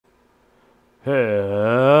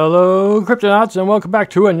Hello, Cryptonauts, and welcome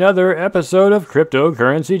back to another episode of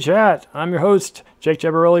Cryptocurrency Chat. I'm your host, Jake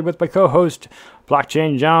Jabarelli, with my co-host,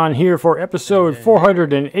 Blockchain John, here for episode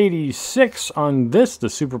 486 on the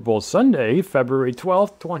Super Bowl Sunday, February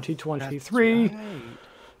 12th, 2023. That's right.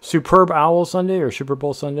 Superb Owl Sunday or Super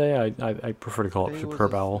Bowl Sunday. I prefer to call it It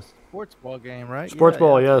Superb was Owl. a sports ball game, right? Sports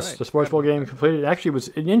ball, that's yes. right. The sports ball game completed. Actually, it was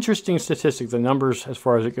an interesting statistic. The numbers, as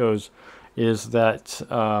far as it goes, is that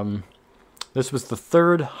this was the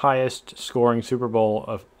third highest scoring Super Bowl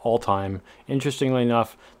of all time. Interestingly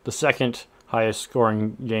enough, the second highest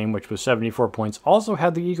scoring game, which was 74 points, also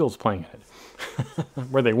had the Eagles playing in it,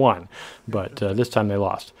 where they won. But this time they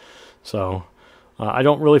lost. So I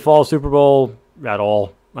don't really follow Super Bowl at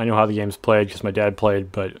all. I know how the game's played because my dad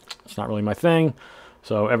played, but it's not really my thing.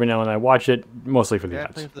 So every now and then I watch it, mostly for the Dad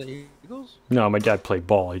ads. played for the Eagles? No, my dad played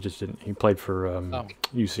ball. He just didn't. He played for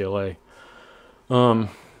UCLA.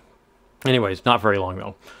 Anyways, not very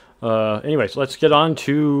long though. Anyways, let's get on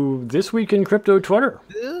to this week in crypto Twitter.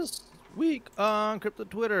 This week on Crypto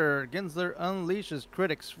Twitter, Gensler unleashes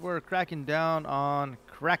critics for cracking down on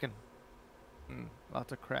Kraken.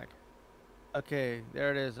 Lots of crack. Okay,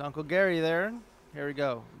 there it is. Uncle Gary there. Here we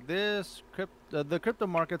go. The crypto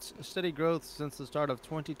market's steady growth since the start of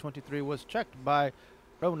 2023 was checked by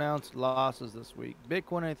pronounced losses this week.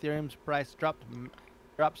 Bitcoin and Ethereum's price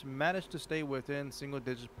drops managed to stay within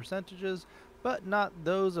single-digit percentages, but not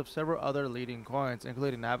those of several other leading coins,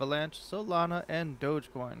 including Avalanche, Solana, and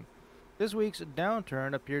Dogecoin. This week's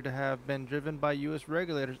downturn appeared to have been driven by U.S.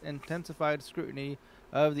 regulators' intensified scrutiny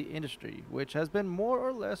of the industry, which has been more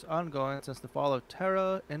or less ongoing since the fall of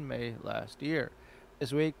Terra in May last year.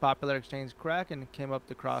 This week, popular exchange Kraken came up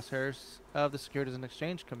the crosshairs of the Securities and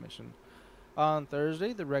Exchange Commission. On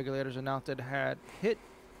Thursday, the regulators announced it had hit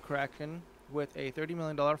Kraken with a $30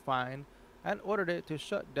 million fine and ordered it to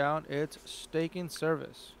shut down its staking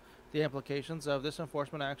service. The implications of this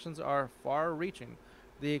enforcement actions are far-reaching.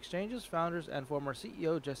 The exchange's founders and former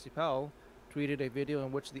CEO Jesse Powell tweeted a video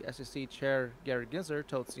in which the SEC chair Gary Gensler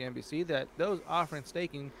told CNBC that those offering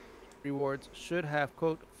staking rewards should have,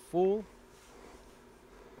 quote, full,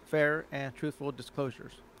 fair, and truthful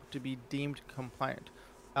disclosures to be deemed compliant.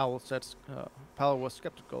 Powell was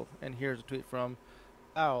skeptical, and here's a tweet from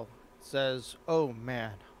Powell. Says, "Oh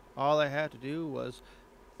man, all I had to do was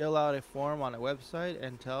fill out a form on a website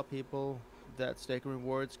and tell people that staking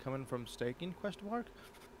rewards coming from staking, question mark.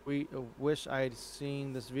 We wish I'd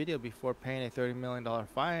seen this video before paying a $30 million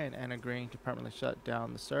fine and agreeing to permanently shut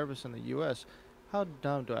down the service in the US. How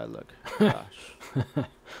dumb do I look?" Gosh.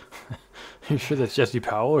 You sure that's Jesse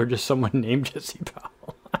Powell or just someone named Jesse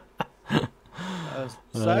Powell?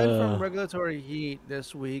 Aside from regulatory heat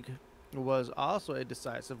this week was also a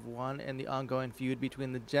decisive one in the ongoing feud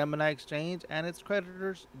between the Gemini exchange and its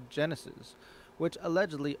creditors, Genesis, which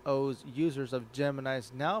allegedly owes users of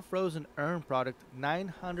Gemini's now frozen Earn product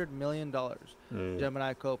 $900 million.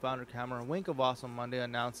 Gemini co-founder Cameron Winklevoss on Monday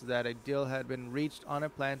announced that a deal had been reached on a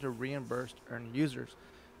plan to reimburse Earn users.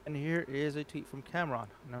 And here is a tweet from Cameron.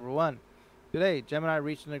 Number 1. Today, Gemini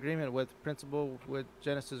reached an agreement with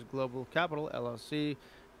Genesis Global Capital, LLC,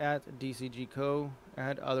 at DCG Co.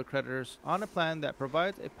 and other creditors on a plan that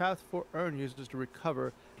provides a path for Earn users to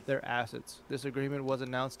recover their assets. This agreement was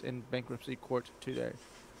announced in bankruptcy court today.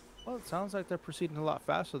 Well, it sounds like they're proceeding a lot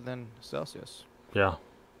faster than Celsius. Yeah.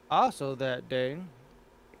 Also that day,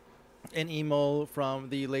 an email from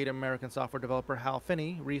the late American software developer Hal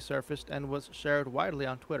Finney resurfaced and was shared widely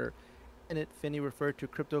on Twitter. In it, Finney referred to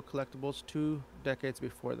crypto collectibles 2 decades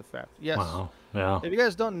before the fact. Yes. Wow. Yeah. If you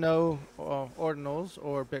guys don't know, ordinals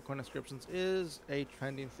or Bitcoin inscriptions is a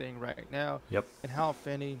trending thing right now. Yep. And Hal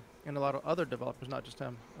Finney and a lot of other developers, not just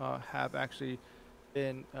him, have actually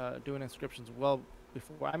been doing inscriptions well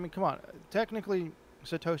before. I mean, come on. Technically,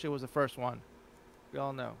 Satoshi was the first one. We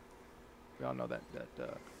all know. We all know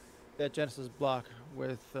that Genesis block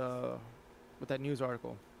with that news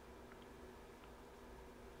article.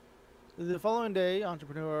 The following day,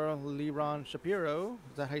 entrepreneur Liron Shapiro,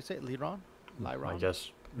 is that how you say it? Liron? I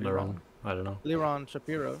guess. Liron. I don't know. Liron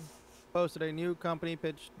Shapiro posted a new company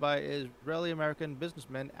pitched by Israeli-American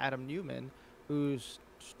businessman Adam Newman, who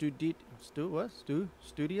studiously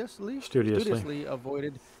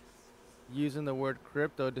avoided using the word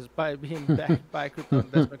crypto despite being backed by crypto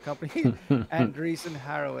investment company Andreessen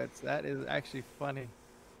Horowitz. That is actually funny.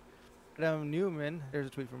 Adam Newman, there's a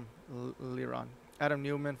tweet from Liron. Adam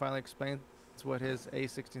Newman finally explains what his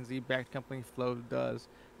A16Z backed company Flow does.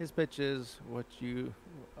 His pitch is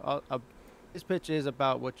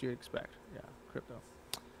about what you expect. Yeah, crypto.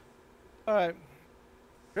 All right.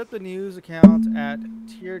 Crypto news account at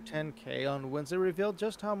Tier 10K on Wednesday revealed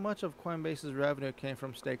just how much of Coinbase's revenue came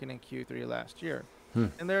from staking in Q3 last year. Hmm.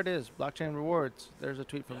 And there it is, blockchain rewards. There's a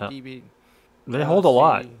tweet from Yeah. DB. They hold a Let's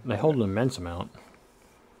lot. see. They hold an immense amount.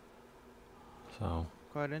 So.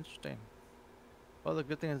 Quite interesting. Well, the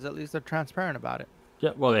good thing is at least they're transparent about it.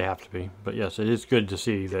 Yeah, well, they have to be. But yes, it is good to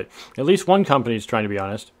see that at least one company is trying to be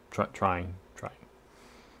honest. Trying.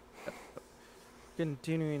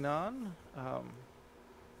 Continuing on. Well,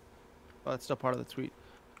 that's still part of the tweet.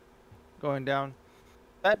 Going down.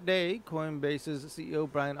 That day, Coinbase's CEO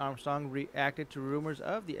Brian Armstrong reacted to rumors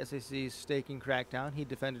of the SEC's staking crackdown. He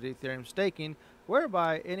defended Ethereum staking,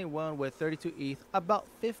 whereby anyone with 32 ETH, about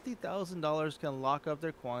 $50,000, can lock up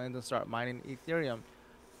their coins and start mining Ethereum,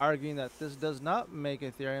 arguing that this does not make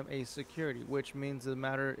Ethereum a security, which means the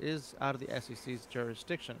matter is out of the SEC's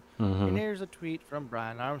jurisdiction. And here's a tweet from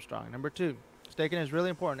Brian Armstrong. Number 2. Staking is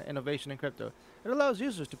really important innovation in crypto. It allows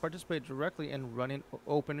users to participate directly in running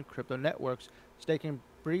open crypto networks. Staking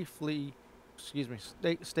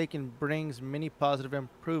brings many positive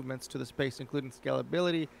improvements to the space, including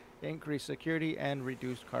scalability, increased security, and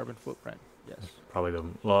reduced carbon footprint. Yes. Probably the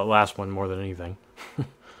last one more than anything.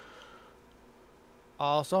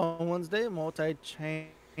 Also on Wednesday, multi-chain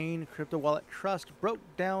crypto wallet Trust broke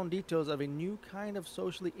down details of a new kind of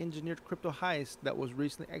socially engineered crypto heist that was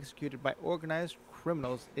recently executed by organized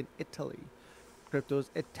criminals in Italy. Crypto's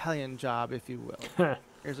Italian job, if you will.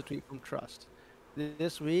 Here's a tweet from Trust.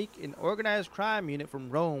 This week, an organized crime unit from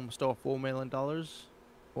Rome stole $4 million.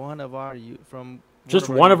 One of our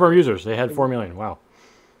users. They had 4 million. Wow.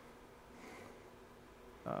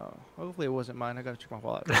 Hopefully it wasn't mine. I gotta check my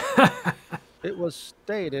wallet. It was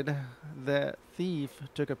stated that thief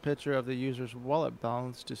took a picture of the user's wallet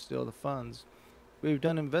balance to steal the funds. We've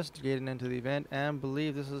done investigating into the event and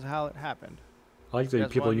believe this is how it happened. I like the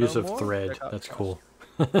people use of thread. That's cool.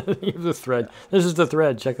 Use the thread. Yeah. This is the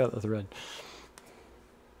thread. Check out the thread.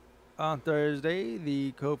 On Thursday,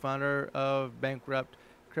 the co-founder of bankrupt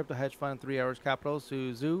crypto hedge fund 3 Arrows Capital,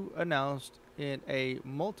 Su Zhu, announced in a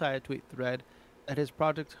multi-tweet thread that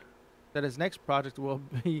his next project will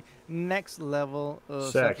be next level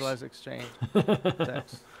centralized exchange.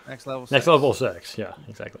 Next level sex. Next level sex. Yeah,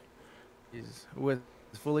 exactly. With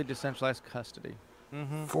fully decentralized custody.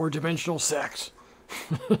 4-dimensional sex.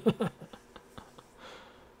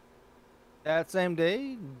 That same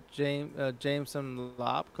day, Jameson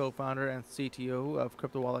Lopp, co-founder and CTO of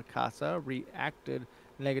crypto wallet Casa, reacted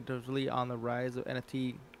negatively on the rise of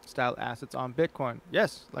NFT-style assets on Bitcoin.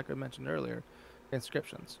 Yes, like I mentioned earlier,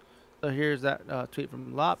 inscriptions. So here's that tweet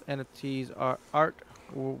from Lopp. NFTs art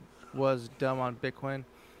was dumb on Bitcoin,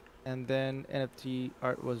 and then NFT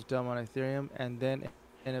art was dumb on Ethereum, and then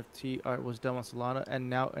NFT art was dumb on Solana, and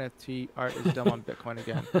now NFT art is dumb on Bitcoin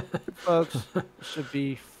again. Folks should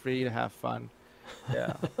be free to have fun.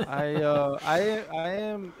 Yeah, I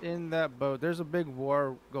am in that boat. There's a big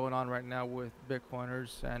war going on right now with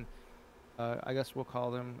Bitcoiners, and I guess we'll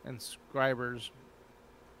call them inscribers.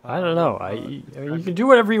 I don't know. I mean, you can do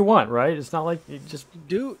whatever you want, right? It's not like you just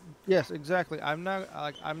do. Yes, exactly. I'm not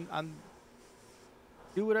like I'm.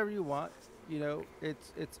 Do whatever you want. You know,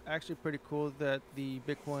 it's actually pretty cool that the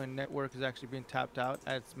Bitcoin network is actually being tapped out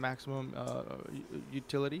at its maximum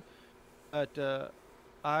utility. But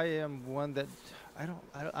I am one that I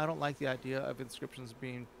don't like the idea of inscriptions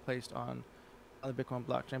being placed on the Bitcoin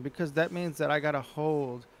blockchain, because that means that I gotta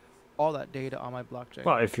hold all that data on my blockchain.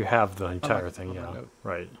 well, if you have the entire thing, yeah, node.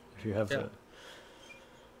 right. If you have Yeah. the,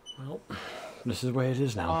 well, this is the way it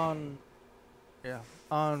is now.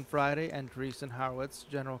 On Friday, Andreessen Horowitz,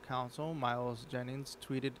 General Counsel Miles Jennings,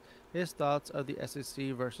 tweeted his thoughts of the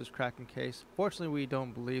SEC versus Kraken case. Fortunately, we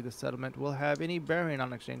don't believe the settlement will have any bearing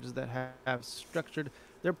on exchanges that have structured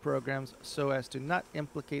their programs so as to not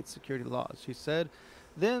implicate security laws, he said.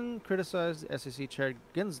 Then criticized the SEC Chair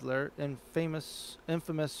Gensler in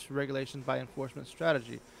infamous regulation by enforcement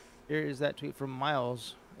strategy. Here is that tweet from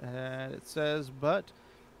Miles, and it says, but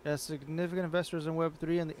as significant investors in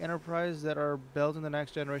Web3 and the enterprise that are building the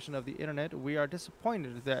next generation of the internet, we are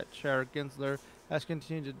disappointed that Chair Gensler has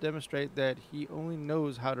continued to demonstrate that he only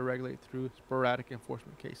knows how to regulate through sporadic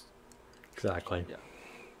enforcement cases. Exactly. Yeah.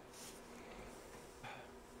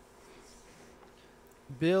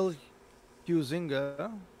 Bill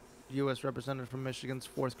Huizinga, U.S. Representative from Michigan's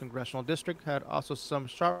 4th Congressional District, had also some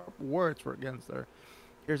sharp words for Gensler.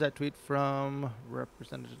 Here's that tweet from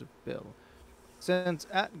Representative Bill. Since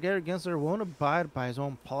Gary Gensler won't abide by his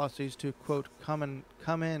own policies to, quote, come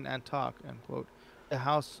in and talk, end quote, the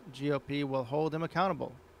House GOP will hold him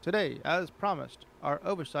accountable. Today, as promised, our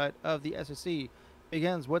oversight of the SEC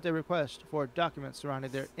begins with a request for documents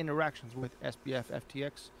surrounding their interactions with SBF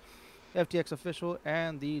FTX official,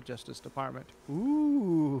 and the Justice Department.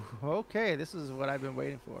 Ooh, okay, this is what I've been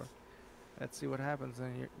waiting for. Let's see what happens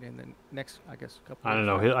in the next, I guess, couple. I don't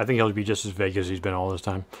know. I think he'll be just as vague as he's been all this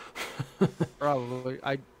time. Probably.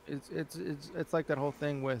 It's like that whole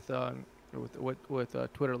thing with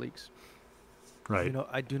Twitter leaks. Right. You know,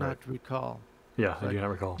 I do not recall. Yeah, I do not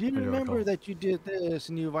recall. Do you remember that you did this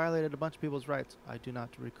and you violated a bunch of people's rights? I do not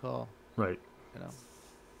recall. Right. You know,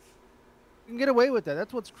 you can get away with that.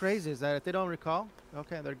 That's what's crazy, is that if they don't recall,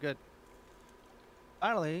 okay, they're good.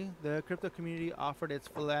 Finally, the crypto community offered its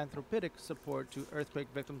philanthropic support to earthquake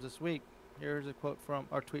victims this week. Here's a quote from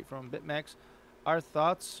our tweet from BitMEX. Our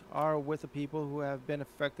thoughts are with the people who have been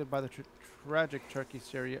affected by the tragic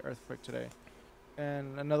Turkey-Syria earthquake today.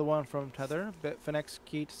 And another one from Tether. Bitfinex,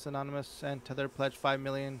 Keat, Synonymous, and Tether pledged 5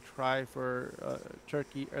 million try for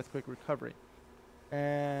Turkey earthquake recovery.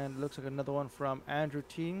 And looks like another one from Andrew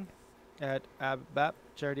Ting at ABBAP.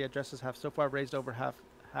 Charity addresses have so far raised over half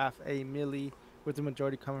a milli, with the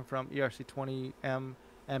majority coming from ERC20M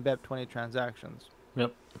and BEP20 transactions.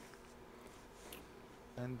 Yep.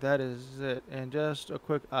 And that is it. And just a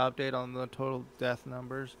quick update on the total death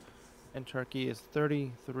numbers in Turkey is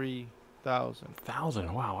 33,000.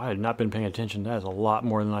 1,000? Wow, I had not been paying attention. That is a lot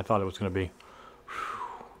more than I thought it was going to be.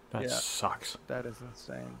 Whew, that sucks. That is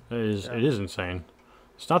insane. It is. Yeah. It is insane.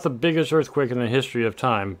 It's not the biggest earthquake in the history of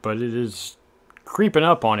time, but it is creeping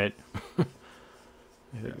up on it.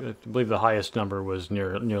 I believe the highest number was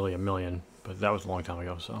nearly 1 million, but that was a long time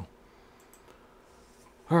ago. So,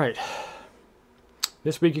 all right.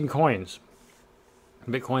 This week in coins,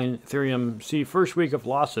 Bitcoin, Ethereum see first week of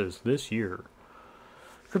losses this year.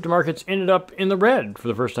 Crypto markets ended up in the red for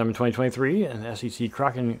the first time in 2023, and the SEC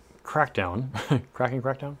crackdown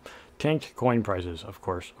tanked coin prices. Of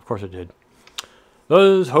course it did.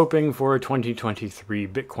 Those hoping for a 2023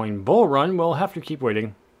 Bitcoin bull run will have to keep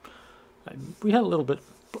waiting. We had a little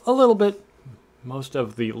bit. Most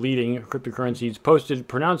of the leading cryptocurrencies posted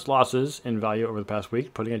pronounced losses in value over the past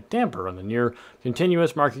week, putting a damper on the near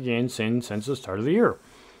continuous market gains seen since the start of the year.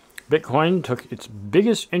 Bitcoin took its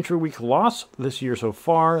biggest intra-week loss this year so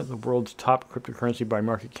far. The world's top cryptocurrency by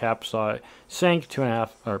market cap sank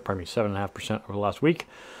 7.5% over the last week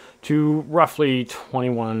to roughly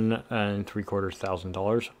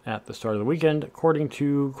 $21,750 at the start of the weekend, according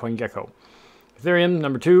to CoinGecko. Ethereum,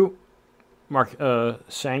 number 2,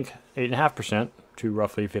 sank 8.5% to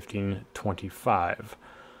roughly $15.25.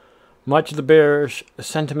 Much of the bearish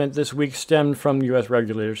sentiment this week stemmed from U.S.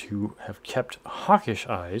 regulators who have kept hawkish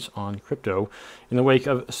eyes on crypto in the wake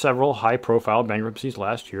of several high-profile bankruptcies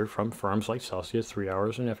last year from firms like Celsius, 3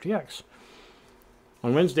 Hours, and FTX.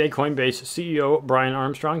 On Wednesday, Coinbase CEO Brian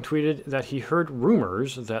Armstrong tweeted that he heard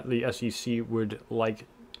rumors that the SEC would like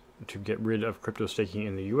to get rid of crypto staking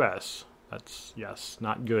in the U.S. That's, yes,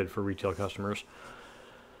 not good for retail customers.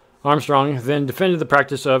 Armstrong then defended the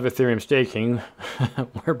practice of Ethereum staking,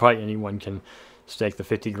 whereby anyone can stake the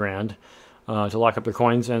 50 grand to lock up their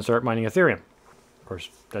coins and start mining Ethereum. Of course,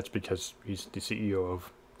 that's because he's the CEO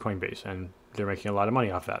of Coinbase, and they're making a lot of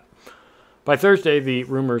money off that. By Thursday, the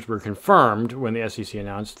rumors were confirmed when the SEC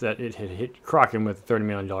announced that it had hit Kraken with a $30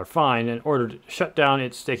 million fine and ordered to shut down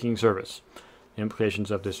its staking service. The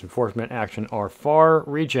implications of this enforcement action are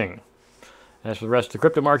far-reaching. As for the rest of the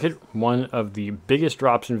crypto market, one of the biggest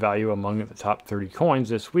drops in value among the top 30 coins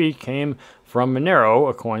this week came from Monero,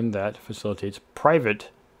 a coin that facilitates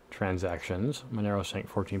private transactions. Monero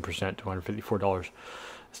sank 14% to $154.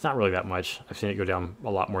 It's not really that much. I've seen it go down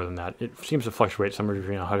a lot more than that. It seems to fluctuate somewhere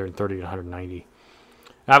between 130 and 190.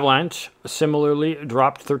 Avalanche similarly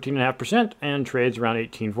dropped 13.5% and trades around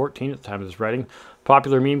 18.14 at the time of this writing.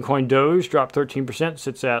 Popular meme coin Doge dropped 13%,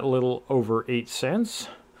 sits at a little over 8 cents.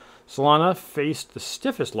 Solana faced the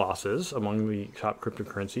stiffest losses among the top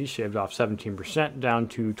cryptocurrencies, shaved off 17% down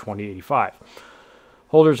to 20.85.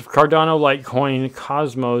 Holders of Cardano, Litecoin,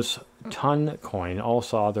 Cosmos, Toncoin all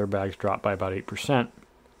saw their bags drop by about 8%.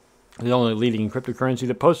 The only leading cryptocurrency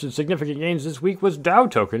that posted significant gains this week was DAO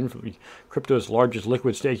Token, crypto's largest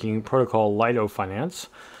liquid staking protocol, Lido Finance.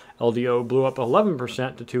 LDO blew up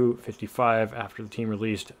 11% to 255 after the team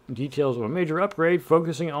released details of a major upgrade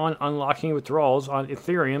focusing on unlocking withdrawals on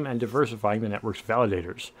Ethereum and diversifying the network's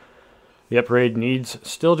validators. The upgrade needs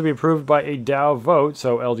still to be approved by a DAO vote,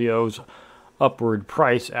 so LDO's upward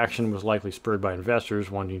price action was likely spurred by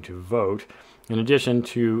investors wanting to vote, in addition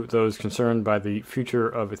to those concerned by the future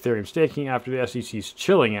of Ethereum staking after the SEC's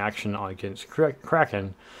chilling action against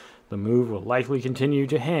Kraken. The move will likely continue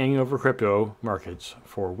to hang over crypto markets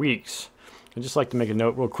for weeks. I'd just like to make a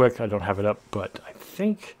note real quick. I don't have it up, but I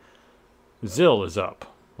think Zill is up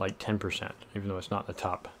like 10%, even though it's not in the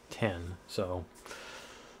top 10. So,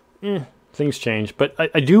 things change. But I'm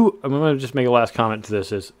going to just make a last comment to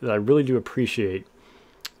this, is that I really do appreciate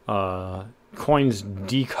coins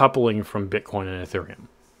decoupling from Bitcoin and Ethereum,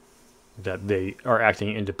 that they are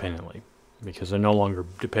acting independently, because they're no longer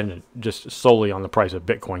dependent just solely on the price of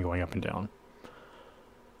Bitcoin going up and down.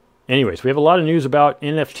 Anyways, we have a lot of news about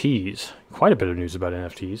NFTs. Quite a bit of news about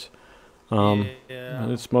NFTs.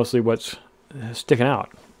 It's mostly what's sticking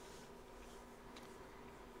out.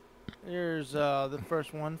 Here's the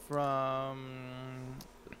first one from,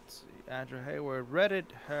 let's see, Andrew Hayward. Reddit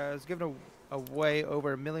has given away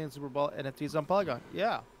over 1 million Super Bowl NFTs on Polygon.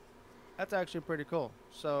 Yeah, that's actually pretty cool.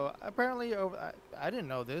 So apparently, I didn't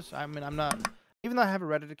know this. I mean, I'm not, even though I have a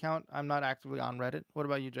Reddit account, I'm not actively on Reddit. What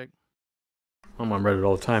about you, Jake? I'm on Reddit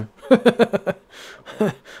all the time.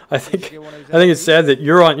 I think it's sad that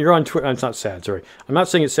you're on Twitter. It's not sad. Sorry, I'm not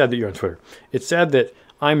saying it's sad that you're on Twitter. It's sad that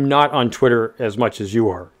I'm not on Twitter as much as you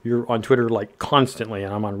are. You're on Twitter like constantly,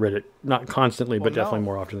 and I'm on Reddit, not constantly, but definitely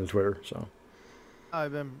more often than Twitter. So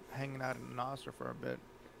I've been hanging out in Nostra for a bit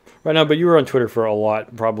right now, but you were on Twitter for a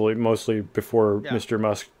lot, probably mostly before Mr.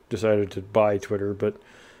 Musk decided to buy Twitter. But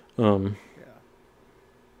you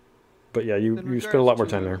spent a lot more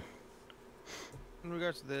time there. In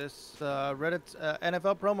regards to this, Reddit's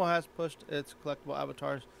NFL promo has pushed its collectible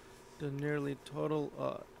avatars to nearly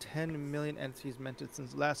total 10 million entities minted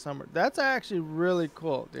since last summer. That's actually really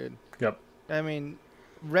cool, dude. Yep. I mean,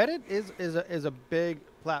 Reddit is a big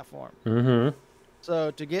platform. Mm-hmm.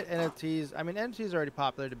 So to get NFTs, I mean, NFTs are already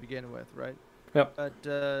popular to begin with, right? Yep. But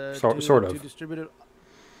sort of. To distribute it,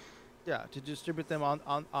 to distribute them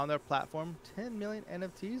on their platform, 10 million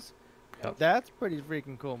NFTs. Yep. That's pretty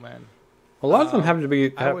freaking cool, man. A lot of them happen to be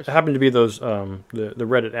those the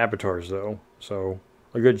Reddit avatars, though. So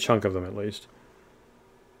a good chunk of them, at least.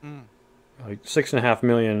 Like 6.5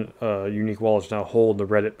 million unique wallets now hold the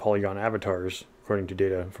Reddit Polygon avatars, according to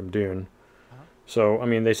data from Dune. So I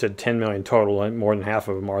mean, they said 10 million total, and more than half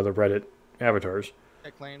of them are the Reddit avatars. They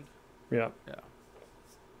claimed. Yeah.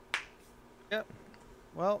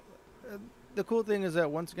 Well, the cool thing is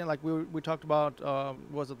that, once again, like we talked about,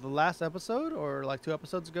 was it the last episode or like 2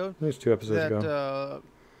 episodes ago? I think it's 2 episodes ago.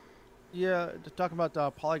 Talking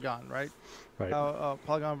about Polygon, right? Right. How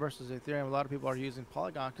Polygon versus Ethereum. A lot of people are using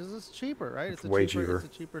Polygon because it's cheaper, right? It's way cheaper. It's a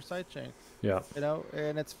cheaper sidechain. Yeah.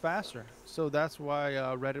 And it's faster. So that's why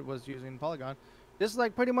Reddit was using Polygon. Just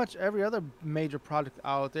like pretty much every other major product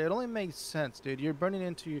out there, it only makes sense, dude. You're burning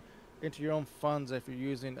into your own funds if you're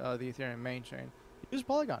using the Ethereum main chain. Use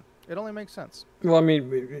Polygon. It only makes sense. Well, I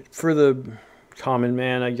mean, for the common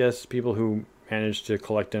man, I guess, people who managed to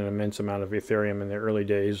collect an immense amount of Ethereum in their early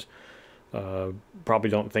days probably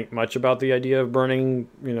don't think much about the idea of burning,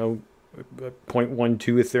 0.12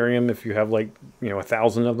 Ethereum if you have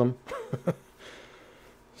 1,000 of them.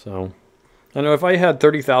 So, I know if I had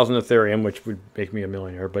 30,000 Ethereum, which would make me a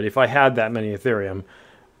millionaire, but if I had that many Ethereum,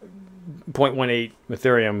 0.18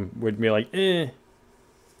 Ethereum would be like, eh.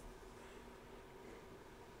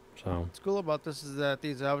 So what's cool about this is that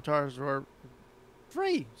these avatars were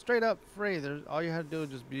free, straight up free. All you had to do was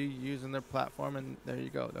just be using their platform, and there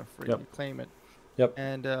you go. They're free. Yep. You claim it. Yep.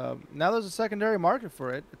 And now there's a secondary market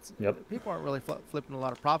for it. Yep. People aren't really flipping a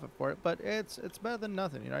lot of profit for it, but it's better than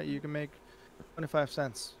nothing. You can make 25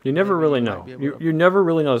 cents. You never really know. You never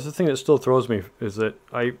really know. It's the thing that still throws me is that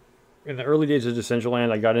in the early days of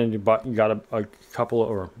Decentraland, I got a couple,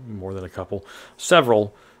 or more than a couple,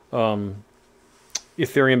 several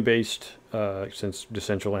Ethereum-based, since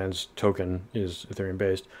Decentraland's token is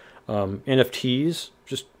Ethereum-based, NFTs,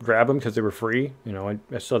 just grab them because they were free. I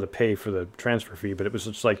still had to pay for the transfer fee, but it was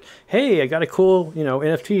just like, hey, I got a cool,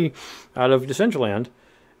 NFT out of Decentraland.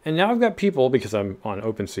 And now I've got people, because I'm on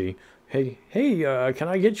OpenSea, hey, can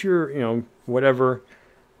I get your, whatever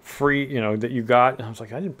free, that you got? And I was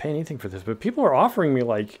like, I didn't pay anything for this, but people are offering me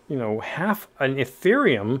half an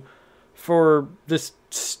Ethereum for this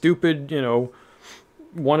stupid,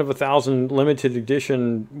 1 of 1,000 limited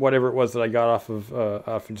edition, whatever it was that I got off of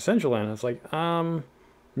Decentraland. I was like,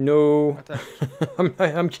 no,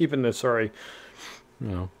 I'm keeping this. Sorry.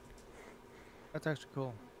 That's actually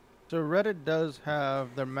cool. So Reddit does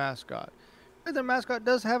have their mascot. Their mascot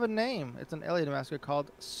does have a name. It's an alien mascot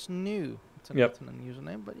called Snoo. It's an unusual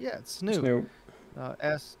name, but yeah, it's Snoo.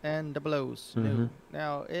 SNOO, Snoo. Mm-hmm.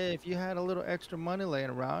 Now, if you had a little extra money laying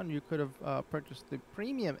around, you could have purchased the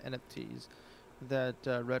premium NFTs that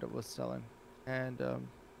Reddit was selling, and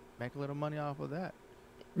make a little money off of that.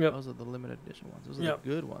 Yep. Those are the limited edition ones. Those are the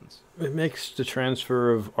good ones. It makes the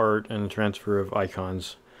transfer of art and the transfer of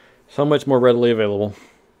icons so much more readily available.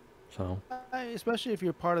 So especially if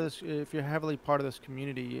you're part of this, if you're heavily part of this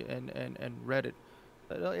community and Reddit,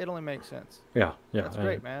 it only makes sense. Yeah, yeah. That's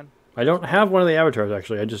great, man. I don't have one of the avatars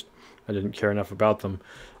actually. I didn't care enough about them.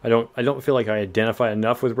 I don't feel like I identify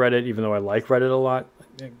enough with Reddit, even though I like Reddit a lot.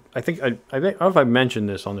 I think I don't know if I mentioned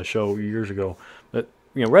this on the show years ago, but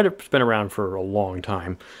Reddit's been around for a long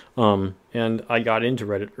time, and I got into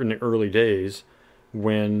Reddit in the early days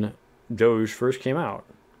when Doge first came out,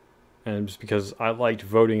 and it's because I liked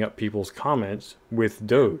voting up people's comments with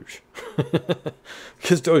Doge,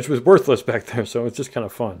 because Doge was worthless back there, so it's just kind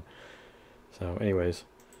of fun. So, anyways,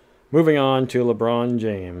 moving on to LeBron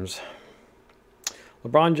James.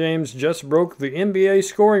 LeBron James just broke the NBA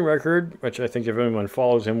scoring record, which I think if anyone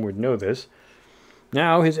follows him would know this.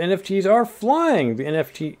 Now his NFTs are flying. The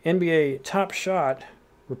NBA Top Shot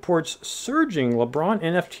reports surging LeBron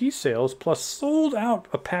NFT sales, plus sold out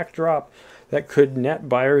a pack drop that could net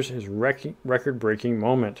buyers his record-breaking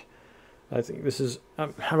moment. I think this is how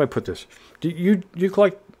do I put this? Do you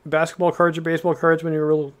collect basketball cards or baseball cards when you were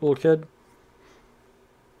a little kid?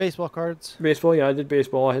 Baseball cards. Baseball, yeah, I did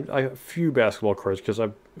baseball. I had a few basketball cards because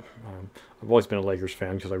I've always been a Lakers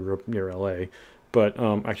fan because I grew up near LA, but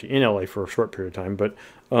actually in LA for a short period of time. But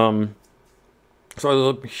so I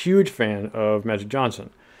was a huge fan of Magic Johnson,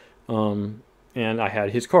 and I had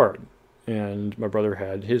his card, and my brother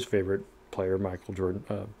had his favorite player, Michael Jordan.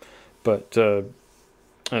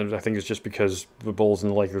 And I think it's just because the Bulls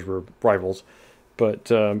and the Lakers were rivals. But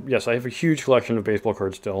yes, I have a huge collection of baseball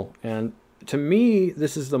cards still, and to me,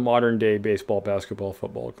 this is the modern day baseball, basketball,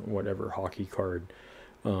 football, whatever, hockey card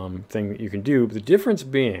thing that you can do. But the difference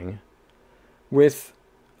being with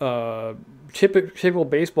typical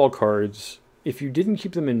baseball cards, if you didn't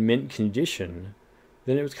keep them in mint condition,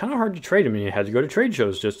 then it was kind of hard to trade them, and you had to go to trade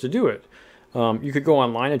shows just to do it. You could go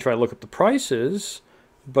online and try to look up the prices,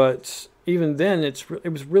 but even then, it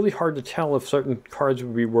was really hard to tell if certain cards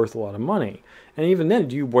would be worth a lot of money. And even then,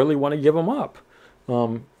 do you really want to give them up?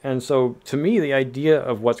 And so, to me, the idea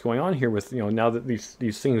of what's going on here with, now that these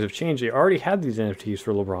things have changed, they already had these NFTs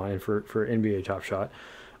for LeBron and for NBA Top Shot.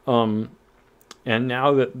 And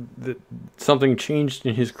now that something changed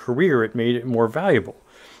in his career, it made it more valuable.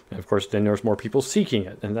 And of course, then there's more people seeking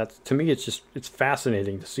it. And that's, to me, it's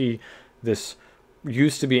fascinating to see this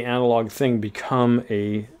used to be analog thing become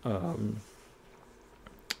a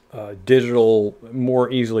digital, more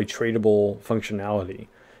easily tradable functionality.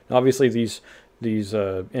 Now, obviously, these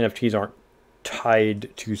NFTs aren't tied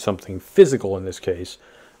to something physical in this case,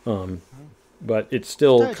 but it's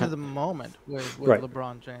still tied to the moment with right.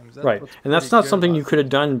 LeBron James. That's right, and that's not something you could have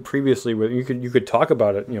done previously. With you could talk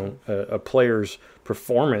about it, a player's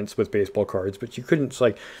performance with baseball cards, but you couldn't. It's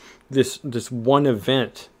like this one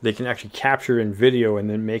event they can actually capture in video and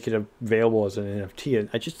then make it available as an NFT. And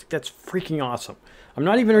I just think that's freaking awesome. I'm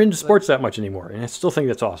not even into sports that much anymore, and I still think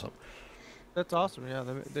that's awesome. That's awesome. Yeah,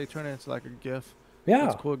 they turn it into like a GIF. Yeah,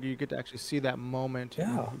 it's cool. You get to actually see that moment.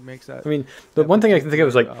 Yeah, it makes that. I mean, the one thing I can think of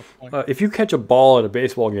is like, if you catch a ball at a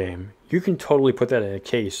baseball game, you can totally put that in a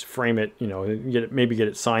case, frame it, maybe get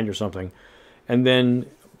it signed or something, and then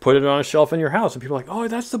put it on a shelf in your house. And people are like, oh,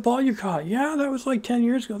 that's the ball you caught. Yeah, that was like 10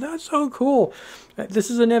 years ago. That's so cool.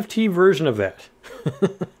 This is an NFT version of that.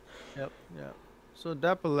 Yep. So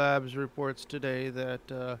Dapper Labs reports today that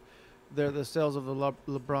the sales of the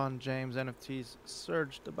LeBron James NFTs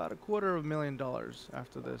surged about $250,000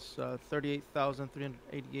 after this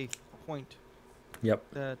 38,388th point. Yep.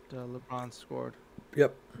 That LeBron scored.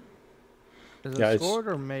 Yep. Is it scored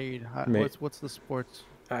or made? What's the sports?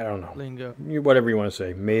 I don't know. Lingo. Whatever you want to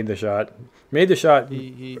say. Made the shot.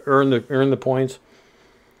 He earned the points.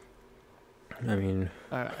 I mean,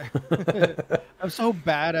 I'm so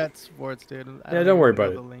bad at sports, dude. Don't worry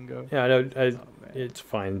about it. The lingo. Yeah, I know. It's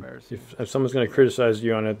fine. If someone's going to criticize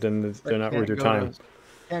you on it, then they're not worth your time.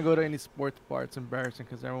 Can't go to any sports bar. It's embarrassing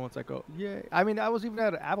because everyone's like, "Oh, yeah." I mean, I was even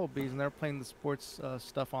at Applebee's and they're playing the sports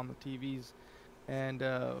stuff on the TVs, and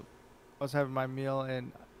I was having my meal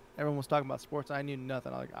and everyone was talking about sports. I knew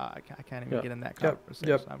nothing. I was like, I can't even get in that conversation.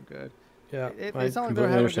 Yep. I'm good. Yeah, it's not like they're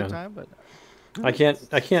having a good time, but I can't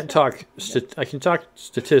talk. I can talk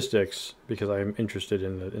statistics because I'm interested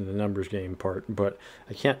in the numbers game part, but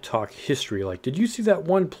I can't talk history. Like, did you see that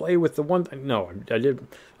one play with the one? No, I did.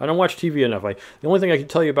 I don't watch TV enough. The only thing I can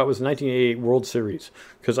tell you about was the 1988 World Series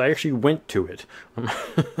because I actually went to it.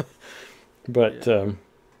 But well,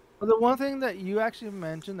 the one thing that you actually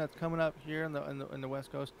mentioned that's coming up here in the West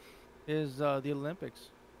Coast is the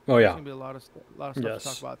Olympics. Oh yeah, there's gonna be a lot of stuff to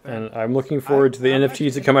talk about there. And I'm looking forward to the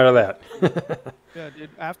NFTs that come out of that. Yeah, dude.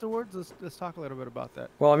 Afterwards, let's talk a little bit about that.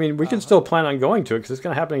 Well, I mean, we can still plan on going to it because it's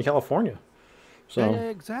going to happen in California. So Yeah,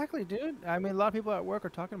 exactly, dude. I mean, a lot of people at work are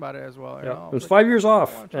talking about it as well. You yeah, know, it was like, 5 years I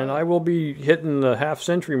off, want to try and that. I will be hitting the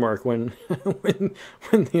half-century mark when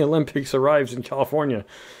when the Olympics arrives in California,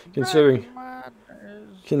 considering That is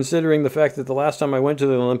considering the fact that the last time I went to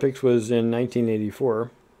the Olympics was in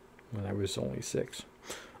 1984 when I was only 6.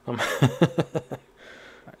 Um,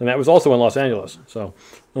 and that was also in Los Angeles. So,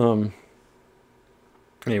 um,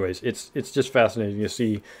 anyways, it's just fascinating to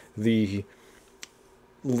see the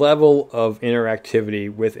level of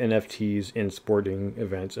interactivity with NFTs in sporting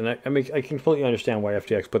events, and I mean I completely understand why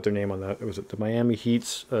FTX put their name on that. It was at the Miami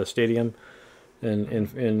Heat's stadium,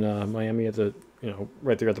 in Miami at the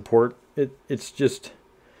right there at the port. It's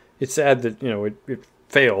sad that it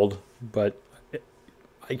failed, but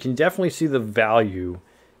I can definitely see the value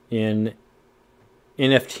in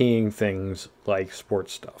NFTing things like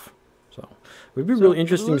sports stuff. So it would be so really for the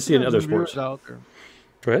interesting to see in listeners other and viewers sports. out there.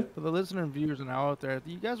 Go ahead. For the listener and viewers and out there, if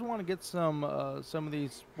you guys want to get some of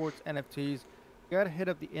these sports NFTs, you gotta hit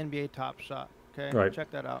up the NBA Top Shot. Okay, Right.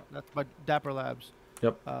 check that out. That's by Dapper Labs.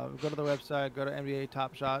 Yep. Go to the website, go to NBA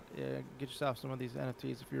Top Shot, get yourself some of these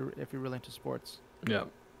NFTs if you're really into sports. Yeah.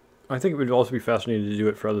 I think it would also be fascinating to do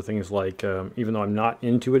it for other things like, even though I'm not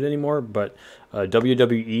into it anymore, but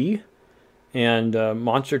WWE and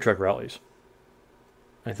monster truck rallies.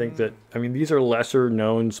 I think that, I mean, these are lesser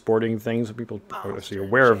known sporting things. People are obviously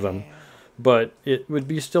aware of them, but it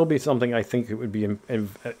would still be something I think it would be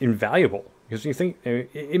invaluable, because you think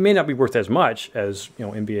it may not be worth as much as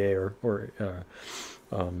NBA or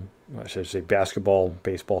I should say basketball,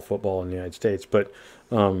 baseball, football in the United States, but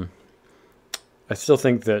I still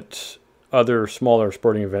think that other smaller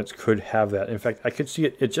sporting events could have that. In fact, I could see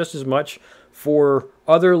it just as much for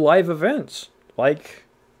other live events like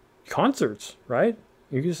concerts, right?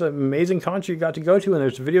 You just an amazing concert you got to go to, and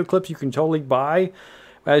there's video clips you can totally buy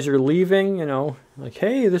as you're leaving. Like,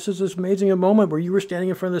 hey, this is this amazing moment where you were standing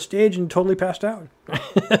in front of the stage and totally passed out.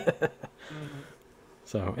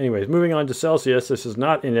 So, anyways, moving on to Celsius. This is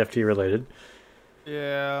not NFT related.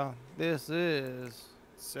 Yeah, this is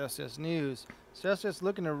Celsius News. Celsius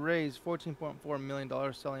looking to raise $14.4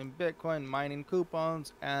 million selling Bitcoin mining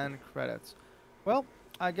coupons and credits. Well,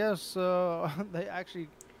 I guess they actually.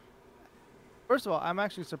 First of all, I'm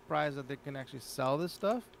actually surprised that they can actually sell this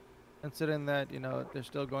stuff, considering that they're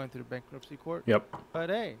still going through bankruptcy court. Yep. But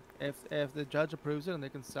hey, if the judge approves it and they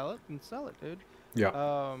can sell it, then sell it, dude. Yeah.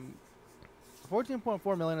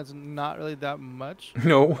 14.4 million is not really that much.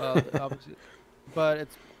 No. Obviously, but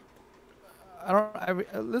it's.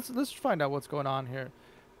 Let's find out what's going on here.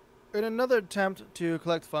 In another attempt to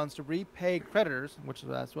collect funds to repay creditors, which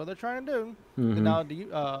that's what they're trying to do, Mhm. now the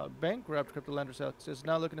bankrupt crypto lender is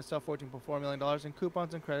now looking to sell $14.4 million in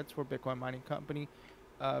coupons and credits for Bitcoin mining company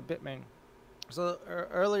Bitmain. So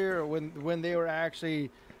earlier, when they were actually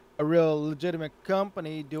a real legitimate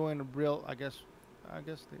company doing a real, I guess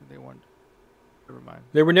they weren't. Never mind.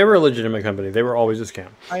 They were never a legitimate company. They were always a scam.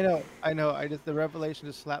 I know. The revelation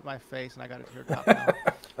just slapped my face, and I got it here top now.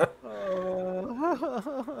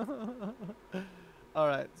 All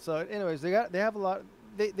right. So, anyways, they have a lot.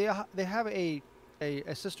 They have a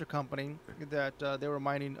sister company that they were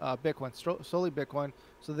mining Bitcoin, solely Bitcoin.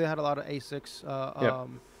 So they had a lot of ASICs,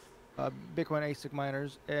 Bitcoin ASIC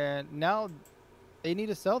miners, and now they need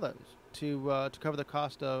to sell those to cover the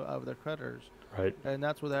cost of their creditors. Right. And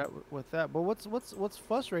that's where that with that. But what's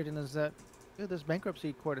frustrating is that this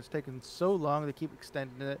bankruptcy court has taken so long. They keep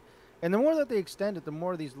extending it, and the more that they extend it, the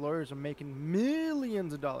more these lawyers are making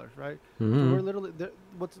millions of dollars. Right. Mm-hmm. So we're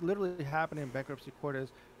what's literally happening in bankruptcy court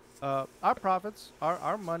is our profits,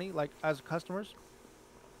 our money, like as customers,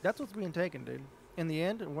 that's what's being taken, dude. In the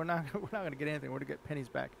end, we're not gonna get anything. We're gonna get pennies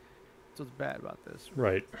back. That's what's bad about this.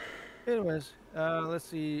 Right. Anyways, let's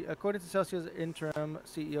see. According to Celsius interim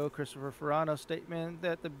CEO Christopher Ferrano's statement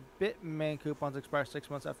that the Bitmain coupons expire 6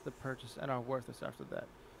 months after the purchase and are worthless after that.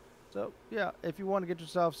 So yeah, if you want to get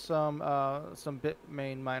yourself some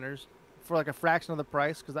Bitmain miners for like a fraction of the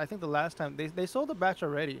price, because I think the last time they sold a batch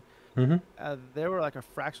already, Mm-hmm. they were like a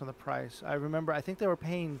fraction of the price. I remember. I think they were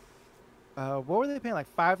paying. What were they paying? Like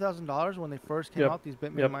 $5,000 when they first came Yep. out. These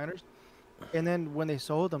Bitmain Yep. miners. And then when they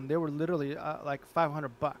sold them, they were literally like $500.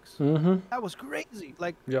 Mm-hmm. That was crazy.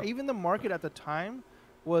 Like Yep. even the market at the time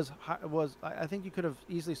was I think you could have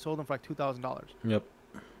easily sold them for like $2,000. Yep.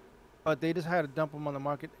 But they just had to dump them on the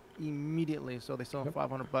market immediately, so they sold them Yep.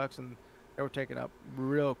 $500 and they were taken up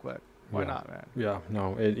real quick. Why Yeah. not, man? Yeah.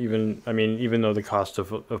 No. Even though the cost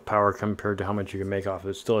of power compared to how much you can make off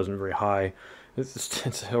it still isn't very high,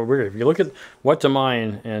 it's so weird. If you look at what to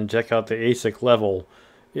mine and check out the ASIC level,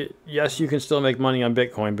 yes, you can still make money on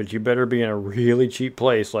Bitcoin, but you better be in a really cheap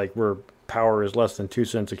place, like where power is less than 2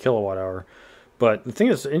 cents a kilowatt hour. But the thing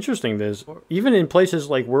that's interesting is, even in places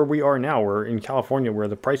like where we are now, we're in California, where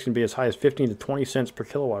the price can be as high as 15 to 20 cents per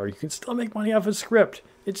kilowatt hour, you can still make money off a script.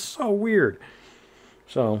 It's so weird.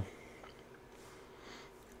 So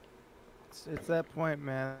it's that point,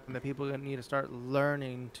 man, that people need to start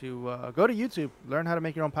learning to go to YouTube, learn how to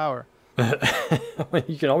make your own power.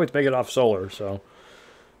 you can always make it off solar. So,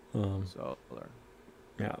 Solar.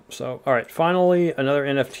 Yeah. So, all right. Finally, another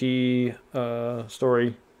NFT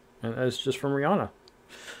story, and that's just from Rihanna.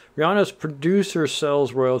 Rihanna's producer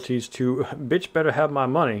sells royalties to Bitch Better Have My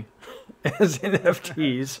Money as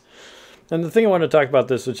NFTs. And the thing I want to talk about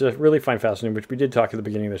this, which I really find fascinating, which we did talk at the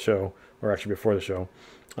beginning of the show, or actually before the show,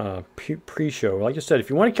 pre-show. Like I said,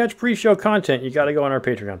 if you want to catch pre-show content, you got to go on our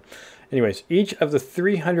Patreon. Anyways, each of the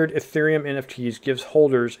 300 Ethereum NFTs gives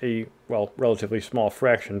holders a, well, relatively small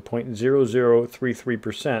fraction,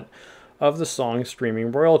 0.0033% of the song's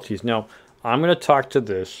streaming royalties. Now, I'm going to talk to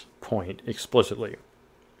this point explicitly.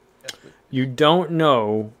 You don't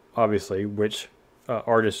know, obviously, which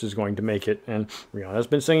artist is going to make it, and Rihanna's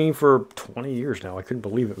been singing for 20 years now. I couldn't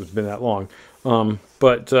believe it was been that long.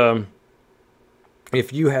 But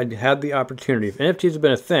if you had had the opportunity, if NFTs had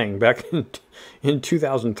been a thing back in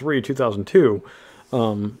 2003, 2002,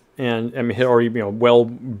 and I mean, had already well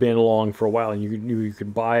been along for a while, and you knew you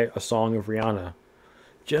could buy a song of Rihanna,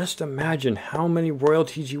 just imagine how many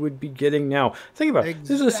royalties you would be getting now. Think about it.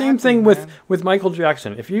 This is the same thing with Michael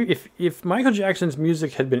Jackson. If Michael Jackson's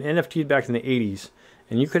music had been NFT'd back in the 80s,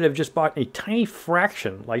 and you could have just bought a tiny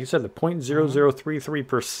fraction, like you said, the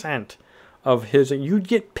 0.0033% of his, and you'd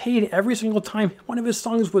get paid every single time one of his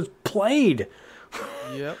songs was played.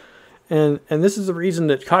 Yep. And this is the reason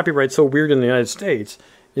that copyright's so weird in the United States,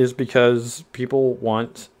 is because people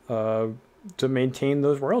want to maintain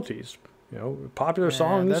those royalties. Popular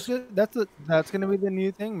songs. That's gonna be the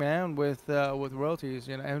new thing, man. With royalties,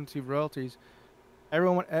 MTV royalties.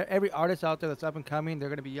 Every artist out there that's up and coming, they're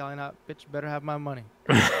gonna be yelling out, "Bitch, better have my money."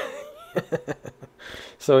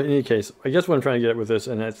 So in any case, I guess what I'm trying to get at with this,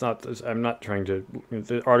 and I'm not trying to,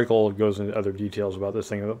 the article goes into other details about this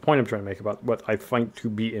thing. The point I'm trying to make about what I find to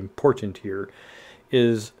be important here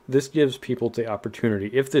is this gives people the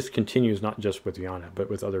opportunity, if this continues not just with Rihanna, but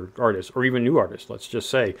with other artists, or even new artists, let's just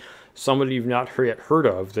say, somebody you've not yet heard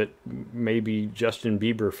of that maybe Justin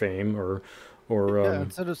Bieber fame or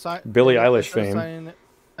Billie Eilish fame.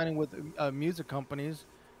 Signing with music companies,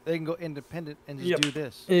 they can go independent and just do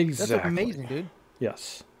this. Exactly. That's amazing, dude.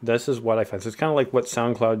 Yes, this is what I find. So it's kind of like what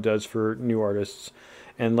SoundCloud does for new artists.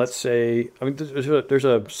 And let's say, I mean, there's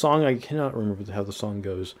a song, I cannot remember how the song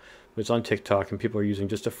goes, but it's on TikTok, and people are using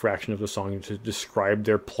just a fraction of the song to describe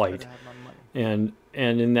their plight. And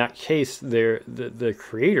in that case, the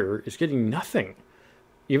creator is getting nothing,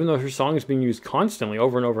 even though her song is being used constantly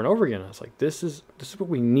over and over and over again. I was like, this is what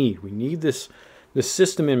we need. We need this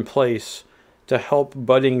system in place to help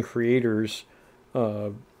budding creators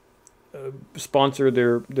sponsor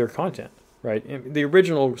their content, right? And the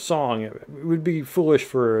original song, it would be foolish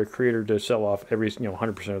for a creator to sell off every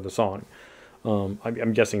 100% of the song.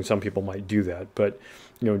 I'm guessing some people might do that, but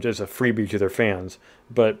just a freebie to their fans.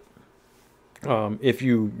 But if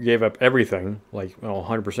you gave up everything, like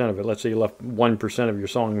 100% of it, let's say you left 1% of your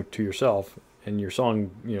song to yourself, and your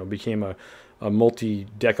song became a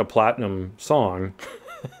multi-deca platinum song.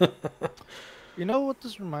 You know what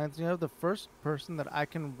this reminds me of? The first person that I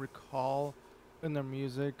can recall in their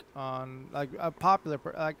music on like a popular,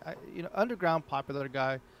 underground popular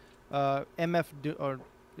guy, MF Doom, or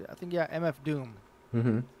I think MF Doom.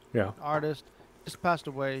 Mm-hmm. Yeah. Artist just passed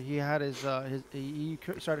away. He had he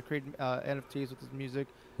started creating NFTs with his music.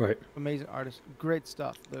 Right. Amazing artist, great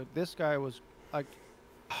stuff. This guy was like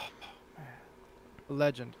a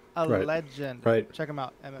legend. Legend. Right. Check him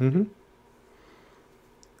out. MF Mm-hmm. Doom.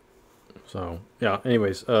 So yeah.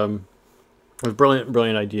 Anyways, it was a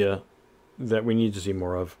brilliant idea that we need to see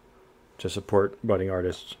more of to support budding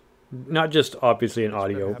artists. Not just obviously in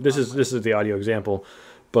audio. This is the audio example,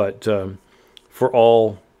 but for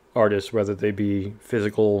all artists, whether they be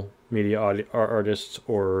physical media artists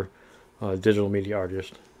or digital media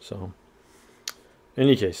artists. So, in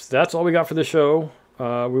any case, that's all we got for the show.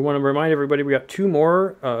 We want to remind everybody we got 2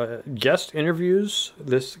 more guest interviews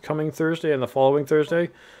this coming Thursday and the following Thursday.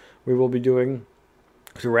 We will be doing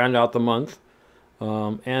to round out the month.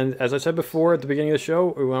 And as I said before at the beginning of the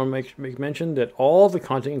show, we want to make mention that all the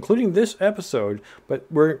content, including this episode, but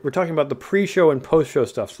we're talking about the pre-show and post-show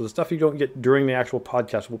stuff. So the stuff you don't get during the actual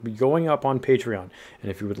podcast will be going up on Patreon.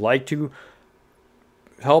 And if you would like to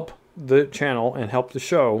help the channel and help the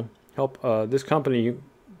show, help this company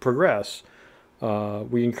progress,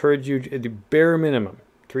 we encourage you to, at the bare minimum,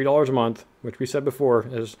 $3 a month, which we said before,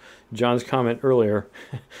 as John's comment earlier,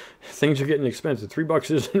 things are getting expensive.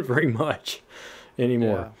 $3 isn't very much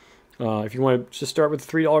anymore. Yeah. If you want to just start with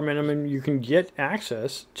the $3 minimum, you can get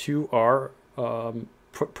access to our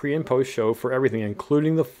pre and post show for everything,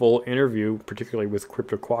 including the full interview, particularly with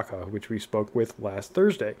Crypto Quaka, which we spoke with last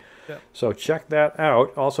Thursday. Yeah. So check that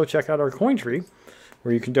out. Also check out our Cointree,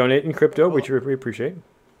 where you can donate in crypto, which we appreciate.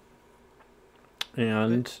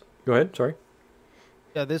 And go ahead, sorry.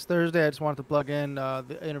 Yeah, this Thursday, I just wanted to plug in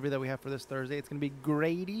the interview that we have for this Thursday. It's going to be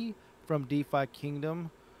Grady from DeFi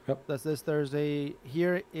Kingdom. Yep. That's this Thursday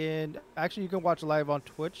here in... Actually, you can watch live on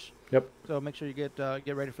Twitch. Yep. So make sure you get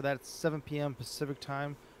ready for that. It's 7 p.m. Pacific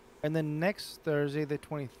time. And then next Thursday, the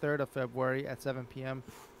 23rd of February at 7 p.m.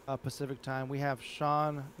 Pacific time, we have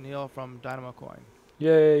Sean Neal from Dynamo Coin.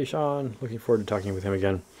 Yay, Sean. Looking forward to talking with him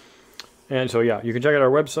again. And so, yeah, you can check out our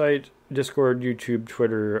website, Discord, YouTube,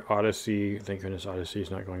 Twitter, Odyssey. Thank goodness Odyssey is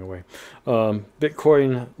not going away.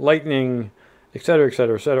 Bitcoin, Lightning, et cetera, et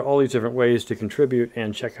cetera, et cetera. All these different ways to contribute,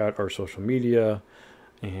 and check out our social media.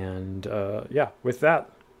 And, yeah, with that,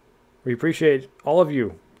 we appreciate all of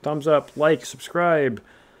you. Thumbs up, like, subscribe.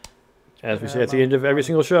 As we say at the end of every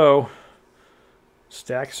single show,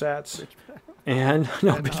 stack sats. And,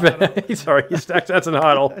 no, sorry, stack sats and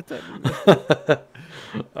hodl.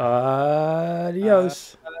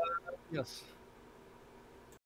 Adios. Yes.